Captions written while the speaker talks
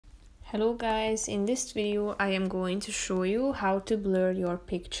Hello guys, in this video I am going to show you how to blur your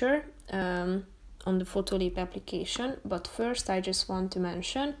picture on the Photoleap application. But first I just want to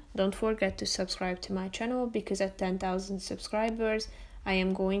mention, don't forget to subscribe to my channel, because at 10,000 subscribers I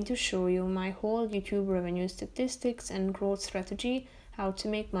am going to show you my whole YouTube revenue statistics and growth strategy, how to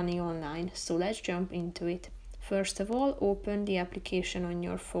make money online. So let's jump into it. First of all, open the application on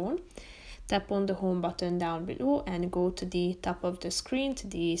your phone. Tap on the home button down below and go to the top of the screen to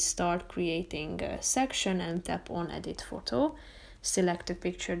the start creating section and tap on edit photo. Select the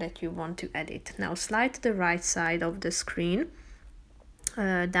picture that you want to edit. Now slide to the right side of the screen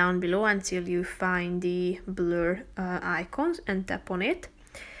down below until you find the blur icons and tap on it.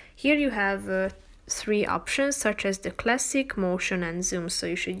 Here you have three options such as the classic, motion and zoom. So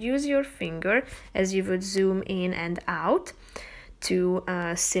you should use your finger as you would zoom in and out to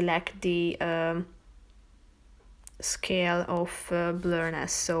select the scale of blurriness,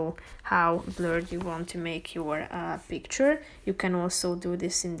 so how blurred you want to make your picture. You can also do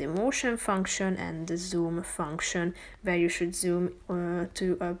this in the motion function and the zoom function, where you should zoom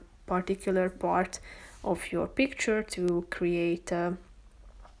to a particular part of your picture to create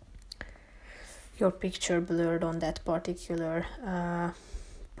your picture blurred on that particular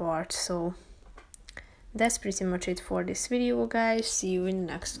part. So that's pretty much it for this video, guys. See you in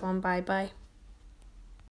the next one. Bye bye.